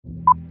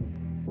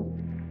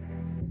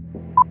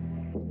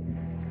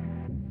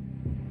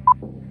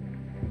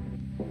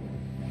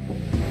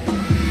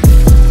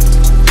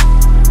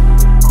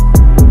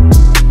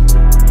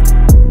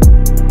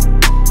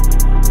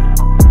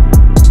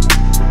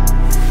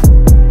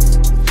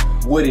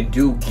What it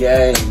do,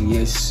 gang?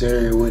 Yes,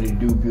 sir. What it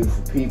do,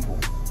 beautiful people?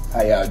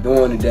 How y'all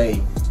doing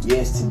today?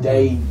 Yes,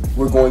 today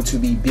we're going to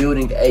be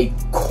building a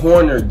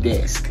corner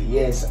desk.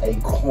 Yes, a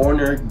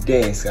corner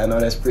desk. I know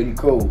that's pretty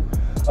cool.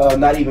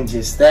 Not even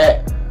just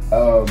that.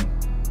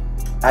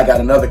 I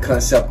got another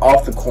concept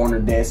off the corner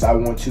desk. I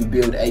want to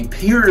build a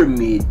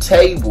pyramid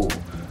table.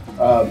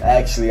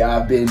 Actually,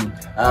 I've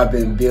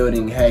been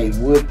building,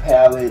 wood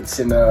pallets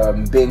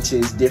and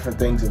benches, different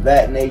things of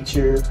that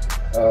nature.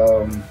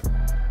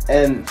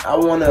 And I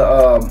want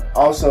to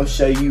also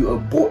show you a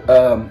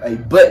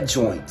butt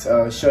joint.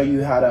 Show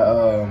you how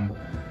to,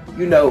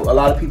 you know, a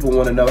lot of people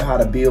want to know how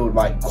to build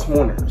like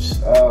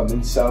corners.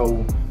 And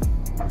so,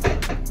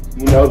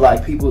 you know,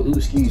 like people,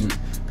 excuse me,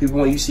 people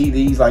when you see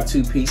these like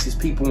two pieces,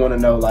 people want to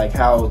know like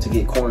how to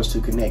get corners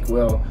to connect.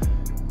 Well,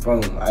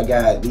 boom, I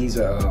got these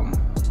are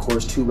of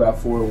course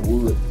 2x4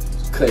 wood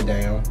cut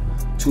down,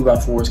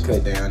 2x4s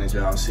cut down as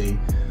y'all see.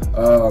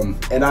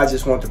 And I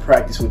just want to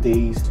practice with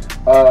these.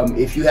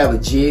 If you have a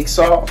jig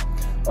saw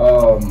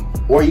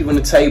or even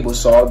a table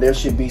saw, there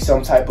should be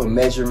some type of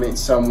measurement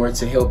somewhere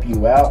to help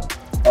you out.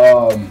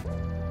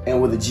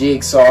 And with a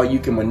jig saw, you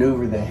can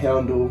maneuver the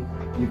handle.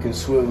 You can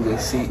swivel it.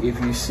 See if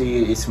you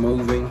see it, it's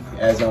moving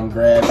as I'm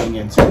grabbing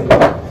into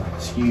it.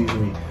 Excuse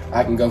me.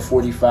 I can go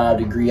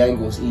 45-degree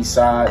angles each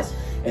side,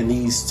 and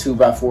these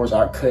 2x4s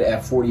are cut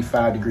at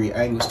 45-degree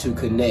angles to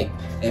connect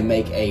and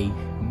make a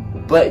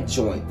butt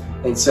joint.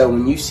 And so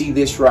when you see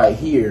this right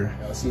here,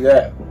 see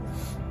that?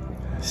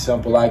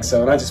 Simple like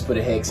so, and I just put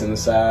a hex in the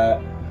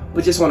side.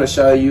 But just want to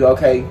show you,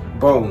 okay,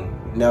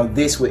 boom. Now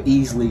this would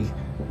easily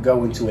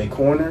go into a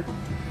corner.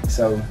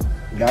 So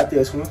got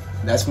this one.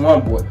 That's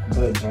one butt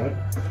joint.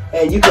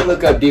 And you can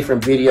look up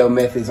different video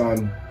methods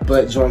on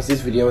butt joints.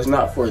 This video is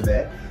not for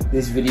that.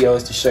 This video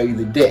is to show you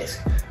the desk.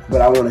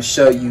 But I want to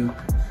show you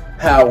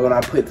how when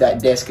I put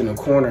that desk in a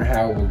corner,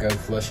 how it will go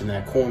flush in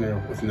that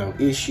corner with no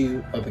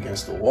issue up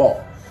against the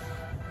wall.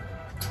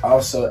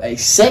 Also, a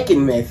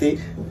second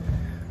method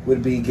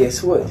would be,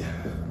 guess what?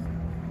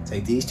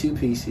 Take these two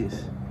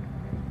pieces.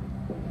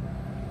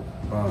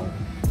 You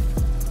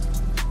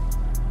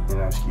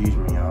know, excuse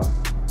me, y'all.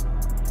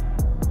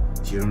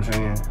 See what I'm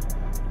saying?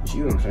 You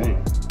see what I'm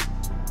saying?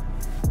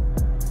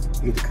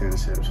 You get the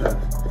concept, so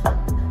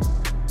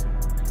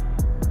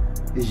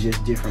it's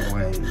just different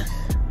ways.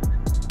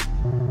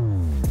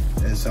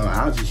 And so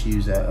I'll just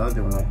use that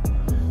other one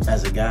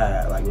as a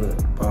guide. Like, look,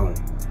 boom.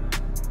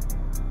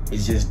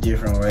 It's just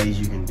different ways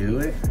you can do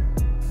it.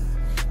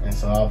 And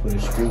so I'll put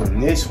a screw in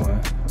this one.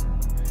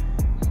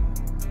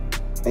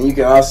 And you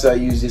can also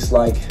use this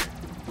like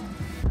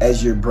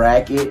as your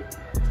bracket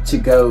to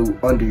go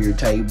under your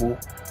table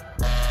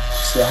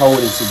to hold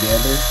it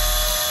together.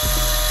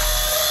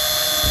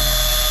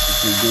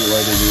 It's a good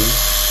way to do it.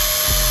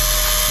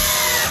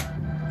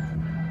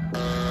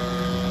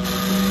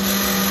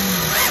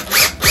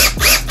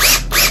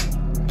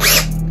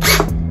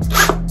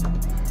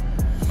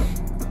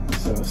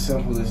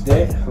 Simple as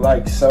that,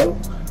 like so.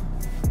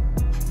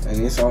 And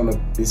it's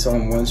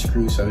on one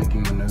screw so it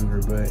can maneuver,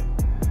 but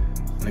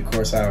and of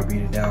course I'll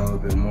beat it down a little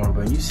bit more,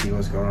 but you see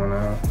what's going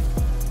on.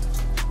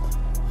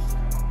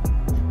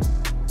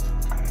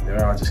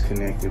 They're all just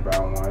connected by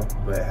one,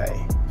 but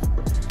hey,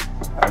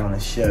 I want to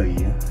show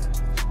you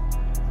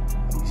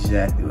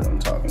exactly what I'm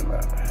talking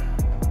about.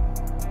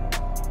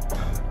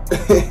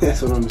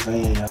 That's what I'm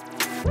saying, y'all.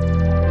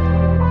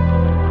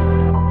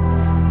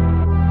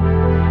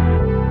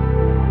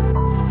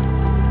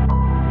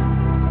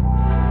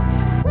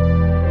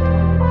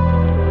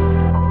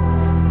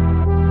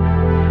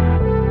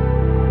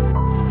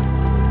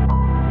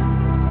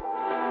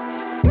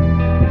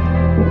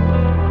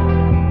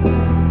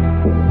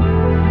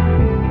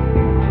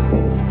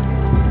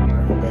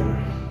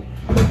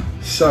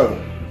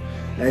 So,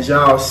 as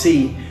y'all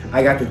see,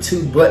 I got the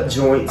two butt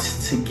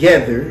joints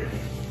together,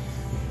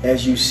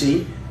 as you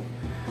see.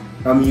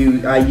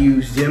 I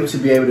used them to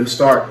be able to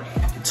start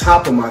the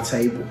top of my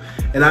table.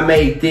 And I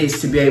made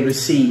this to be able to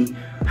see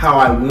how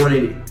I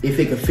wanted it, if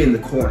it could fit in the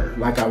corner,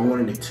 like I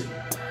wanted it to.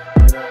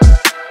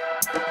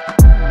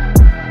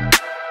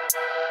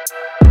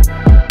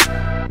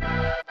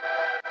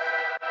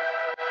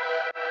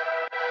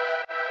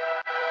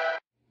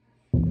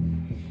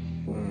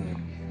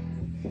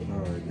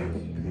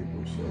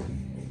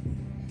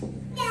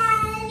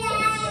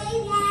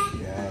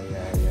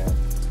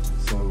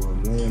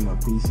 My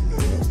pieces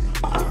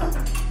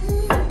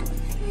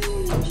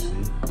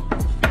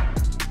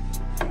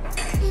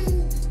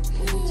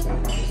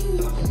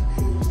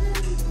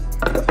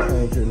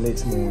anchor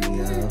next morning,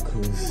 y'all,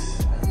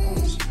 because I'm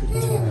just pretty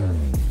tired.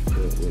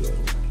 But whatever.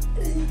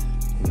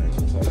 And I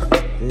just like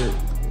it.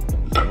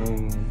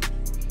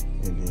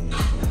 And then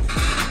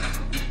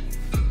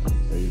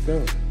there you go.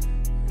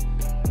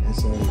 And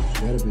so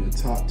that'll be the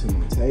top to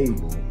my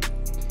table.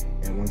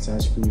 And once I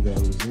screw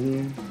those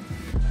in,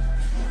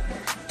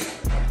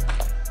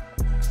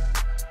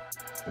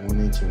 1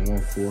 inch and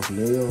 1/4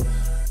 nails.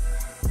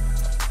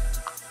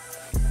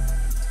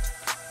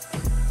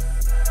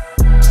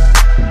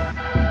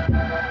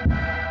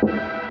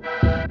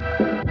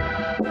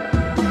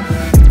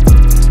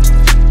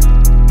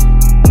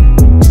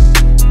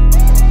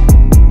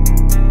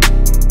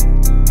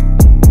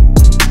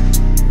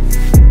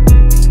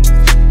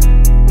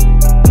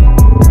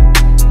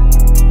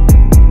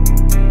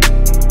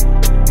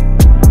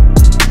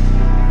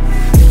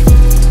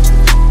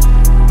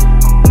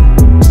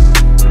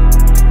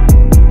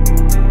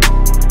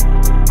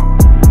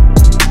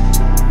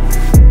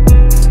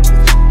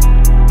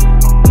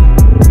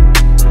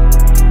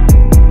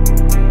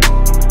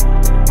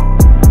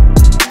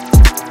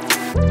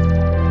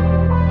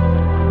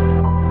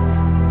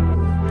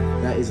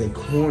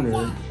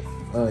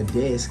 a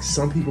desk.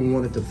 Some people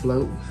want it to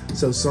float,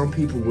 so some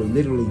people would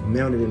literally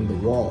mount it in the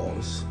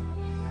walls,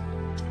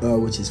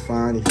 which is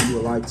fine if you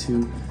would like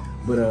to,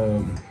 but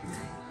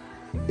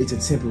it's a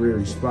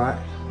temporary spot.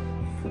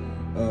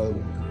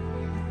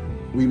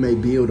 We may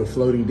build a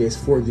floating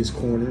desk for this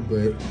corner,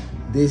 but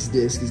this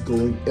desk is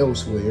going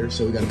elsewhere,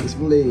 so we gotta put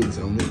some legs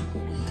on it.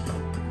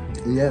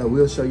 And yeah,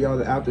 we'll show y'all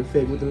the after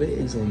effect with the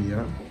legs on it,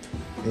 y'all.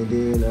 And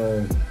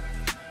then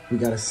we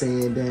got a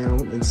sand down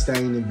and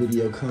staining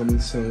video coming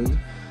soon,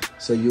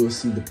 so you'll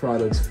see the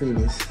products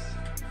finished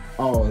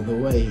all the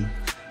way.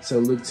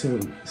 So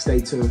stay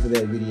tuned for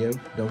that video.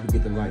 Don't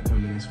forget to like,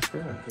 comment, and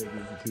subscribe. Okay,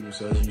 beautiful people,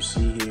 so as you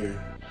see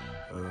here,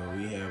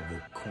 we have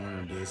the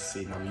corner desk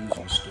sitting. I'm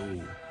using a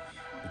stool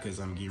because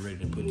I'm getting ready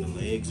to put the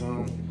legs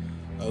on.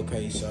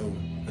 Okay, so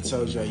I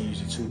told you I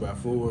use a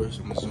 2x4,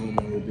 so I'm gonna zoom in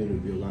a little bit, it'll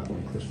be a lot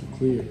more crystal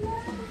clear.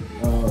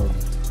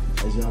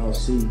 As y'all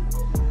see,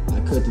 I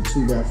cut the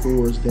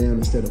 2x4s down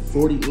instead of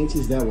 40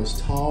 inches. That was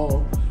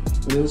tall,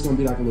 but it was gonna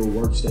be like a little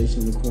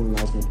workstation in the corner.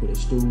 I was gonna put a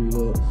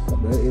stool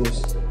up, but it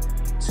was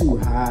too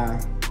high.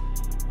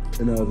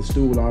 And the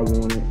stool I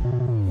wanted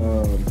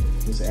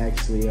was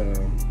actually a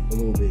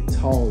little bit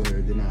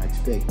taller than I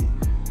expected.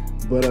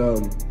 But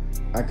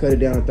I cut it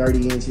down to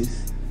 30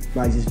 inches.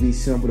 Might just be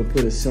simple to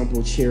put a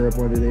simple chair up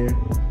under there.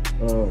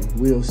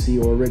 We'll see,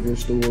 or a regular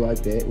stool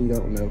like that, we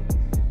don't know.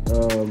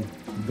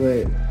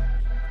 But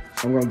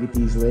I'm gonna get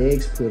these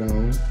legs put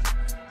on.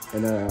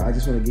 And I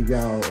just wanna give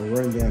y'all a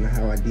rundown of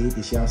how I did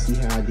this. Y'all see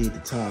how I did the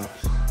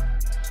tops.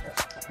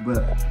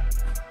 But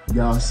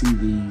y'all see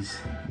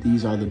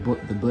these are the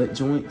butt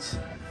joints.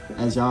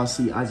 As y'all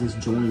see, I just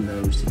joined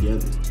those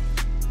together.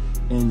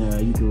 And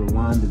you can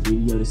rewind the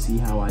video to see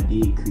how I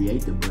did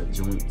create the butt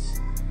joints.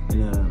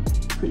 And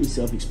pretty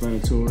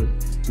self-explanatory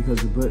because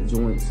the butt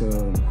joints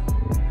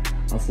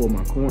are for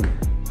my corner.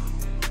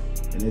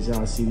 And as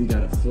y'all see, we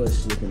got a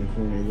flush look in the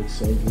corner. It looks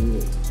so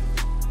good.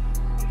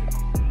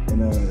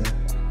 And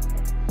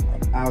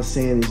I'll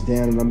sand this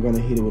down and I'm gonna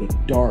hit it with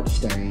a dark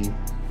stain.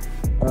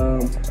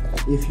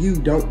 If you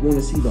don't want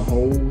to see the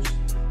holes,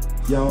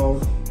 y'all,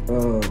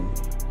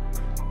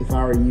 if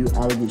I were you,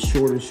 I would get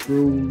shorter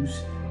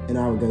screws and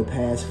I would go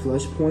past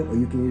flush point, or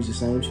you can use the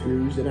same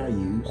screws that I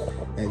use.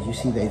 As you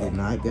see, they did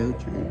not go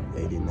through.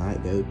 They did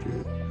not go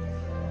through.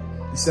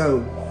 So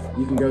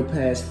you can go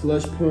past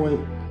flush point,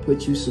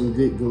 put you some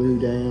good glue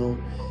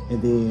down,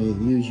 and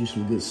then use you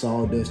some good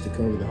sawdust to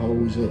cover the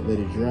holes up, let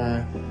it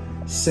dry,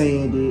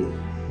 sand it.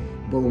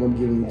 Boom, I'm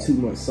giving you too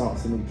much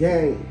sauce in the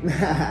game.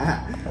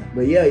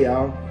 But yeah,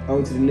 y'all,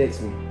 on to the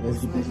next one. Let's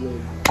get this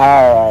ready.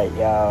 All right,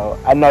 y'all.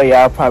 I know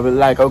y'all probably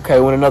like, okay,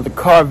 when another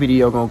car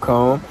video gonna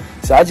come?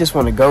 So I just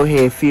want to go ahead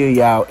and fill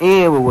y'all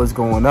in with what's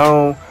going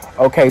on.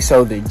 Okay,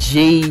 so the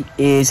G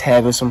is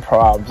having some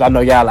problems. I know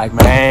y'all like,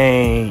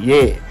 man,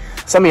 yeah.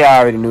 Some of y'all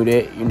already knew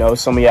that, you know.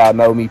 Some of y'all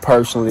know me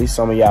personally.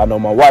 Some of y'all know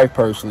my wife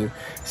personally.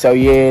 So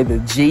yeah, the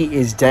G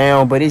is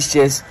down, but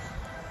it's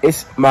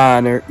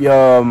minor.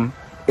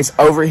 It's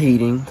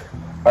overheating,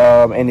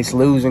 and it's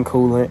losing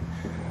coolant.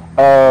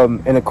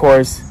 And of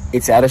course,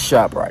 it's at a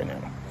shop right now.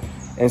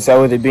 And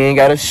so with it being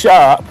at a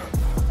shop,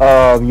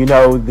 you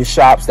know, the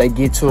shops, they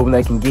get to it when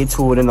they can get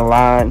to it in the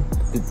line,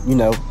 you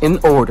know, in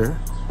order.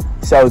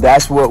 So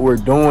that's what we're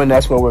doing.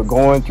 That's what we're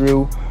going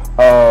through.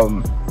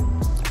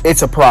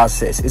 It's a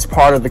process. It's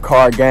part of the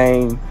car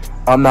game.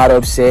 I'm not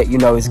upset. You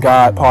know, it's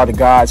part of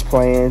God's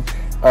plan.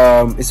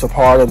 It's a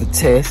part of the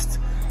test,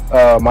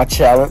 my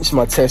challenge,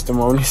 my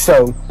testimony.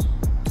 So,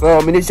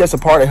 and it's just a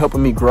part of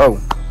helping me grow.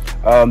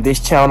 This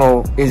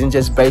channel isn't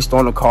just based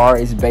on the car.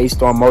 It's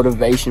based on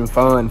motivation,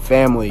 fun,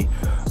 family,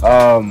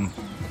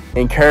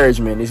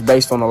 encouragement. It's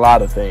based on a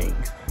lot of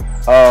things.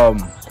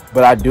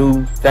 But I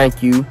do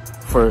thank you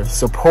for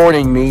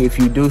supporting me. If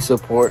you do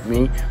support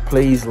me,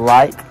 please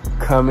like,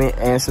 comment,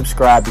 and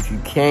subscribe if you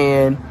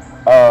can.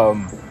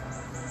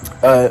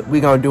 We're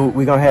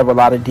gonna have a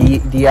lot of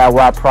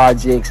DIY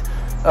projects,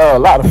 a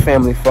lot of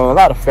family fun, a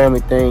lot of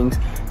family things,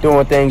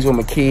 doing things with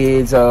my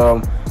kids,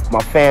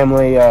 my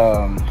family,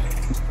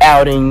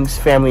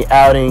 family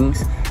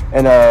outings,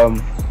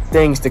 and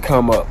things to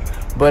come up.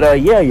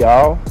 But yeah,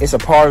 y'all, it's a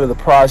part of the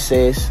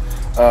process.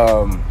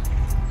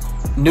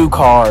 New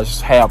cars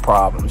have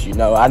problems, you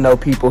know. I know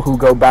people who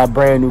go buy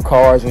brand new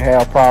cars and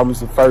have problems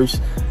the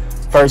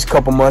first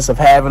couple months of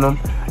having them.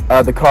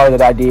 The car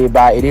that I did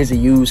buy, it is a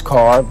used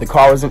car. The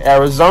car was in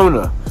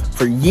Arizona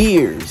for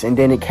years, and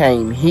then it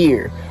came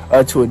here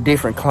to a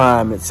different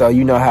climate, so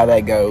you know how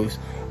that goes.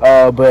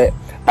 But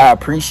I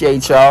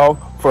appreciate y'all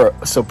for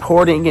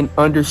supporting and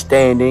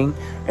understanding,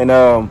 and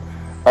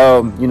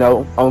you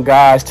know, on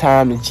God's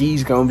time, the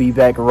G's gonna be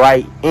back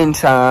right in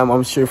time,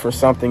 I'm sure, for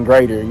something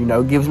greater. You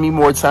know, gives me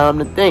more time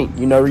to think,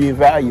 you know,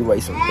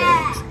 reevaluate some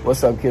things.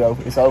 What's up, kiddo?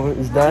 It's over?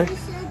 It's done?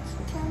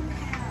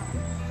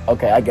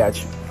 Okay, I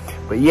got you.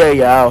 But yeah,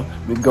 y'all,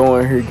 we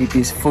going here to get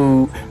this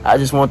food. I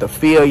just want to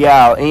fill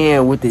y'all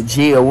in with the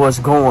G of what's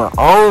going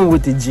on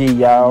with the G,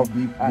 y'all.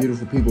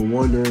 Beautiful people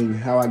wondering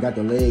how I got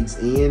the legs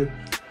in.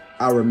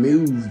 I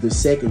removed the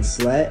second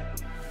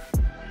slat.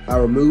 I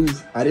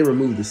didn't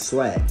remove the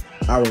slack.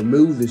 I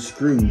removed the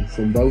screw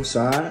from both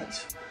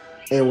sides.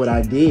 And what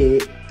I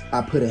did,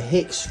 I put a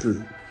hex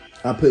screw.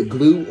 I put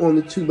glue on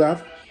the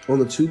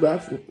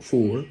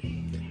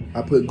 2x4.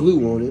 I put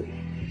glue on it.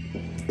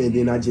 And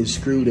then I just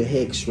screwed the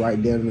hex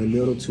right down in the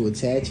middle to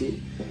attach it.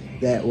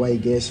 That way,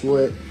 guess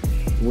what?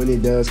 When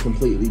it does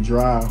completely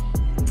dry,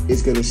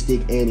 it's gonna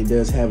stick, and it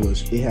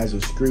has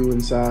a screw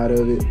inside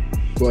of it,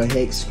 or a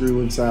hex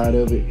screw inside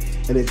of it.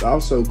 And it's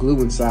also glue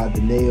inside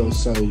the nail,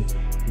 so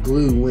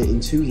glue went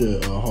into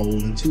the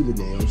hole into the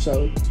nail.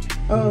 So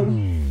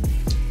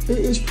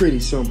it's pretty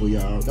simple,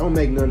 y'all. Don't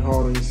make nothing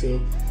hard on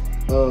yourself.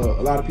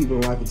 A lot of people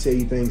in life will tell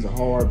you things are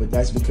hard, but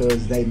that's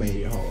because they made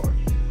it hard.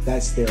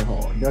 That's their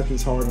hard.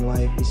 Nothing's hard in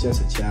life. It's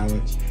just a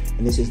challenge,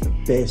 and this is the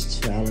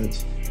best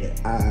challenge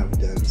that I've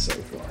done so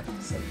far.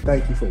 So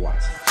thank you for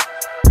watching.